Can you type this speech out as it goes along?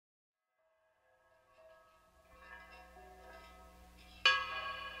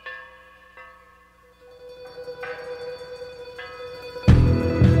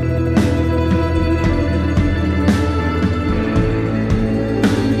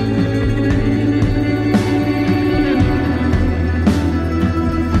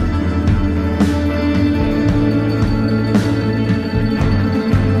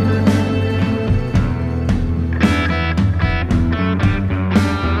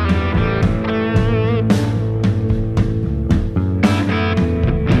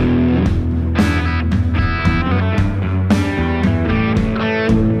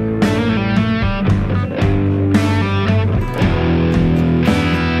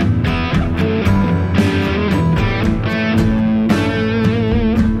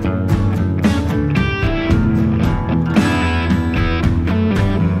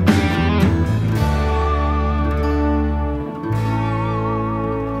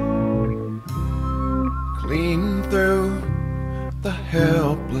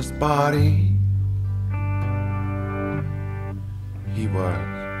helpless body. He was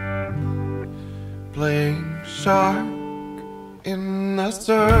playing shark in the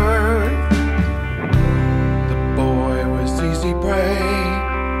surf. The boy was easy prey.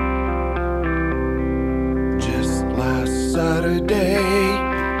 Just last Saturday,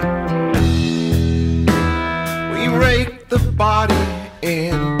 we raked the body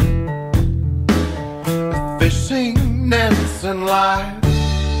in with fishing nets and live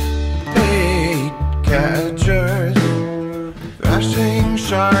bait catchers, thrashing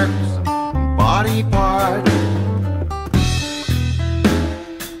sharks, body parts.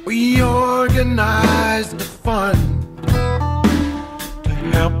 We organized a fund to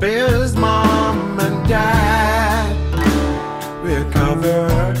help his mom and dad recover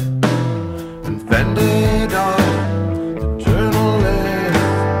and fended off the journalists.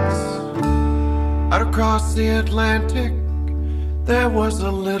 Out across the Atlantic, there was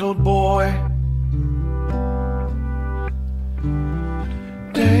a little boy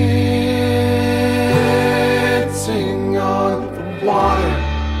dancing on the water,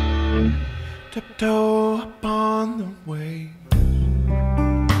 tiptoe upon the waves,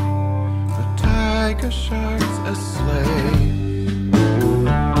 the tiger sharks a slave.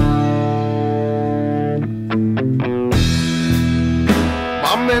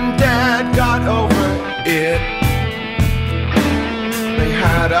 Mom and Dad got over it. They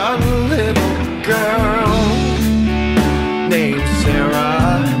had a little girl named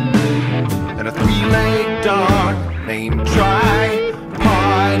Sarah and a three-legged dog named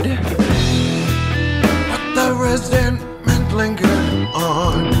Tripod. But the resentment lingered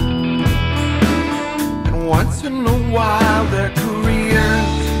on, and once in a while their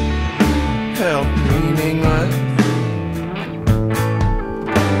careers felt meaningless.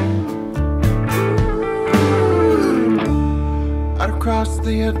 Out across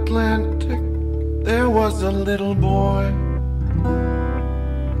the Atlantic, there was a little boy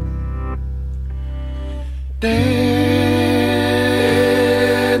dancing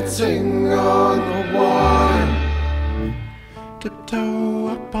on the water, tiptoe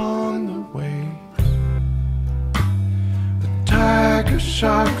upon the waves, the tiger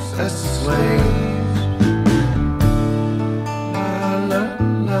sharks as slaves. La la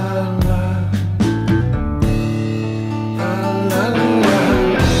la la, la la la.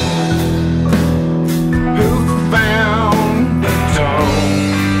 Who found the tone?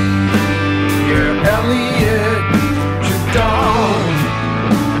 Yeah, Elliot, Judon,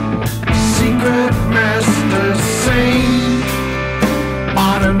 secret master saint,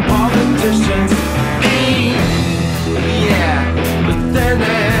 modern politicians aim. Yeah, the then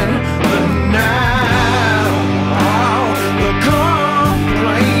and the now. The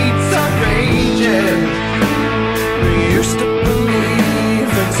complaints are raging. We used to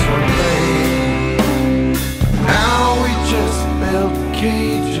believe in someday. Now we just build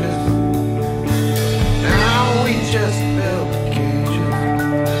cages. Now we just build cages.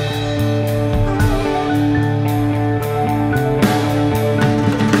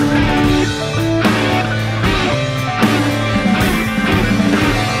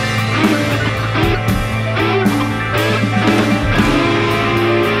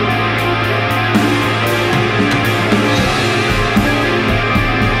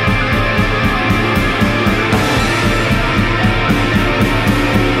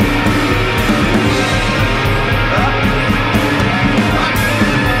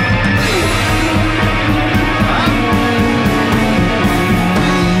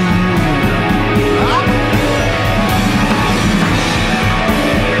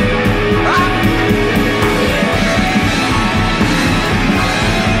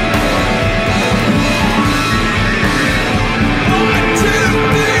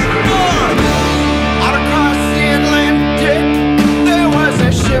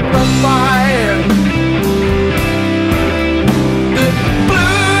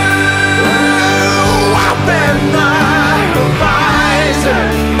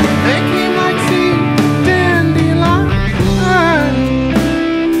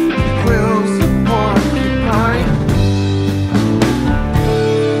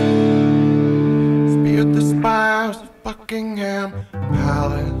 Buckingham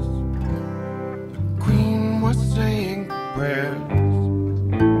Palace, the Queen was saying prayers.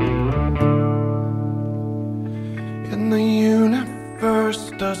 And the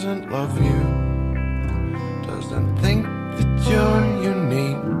universe doesn't love you, doesn't think that you're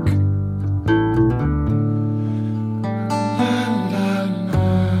unique.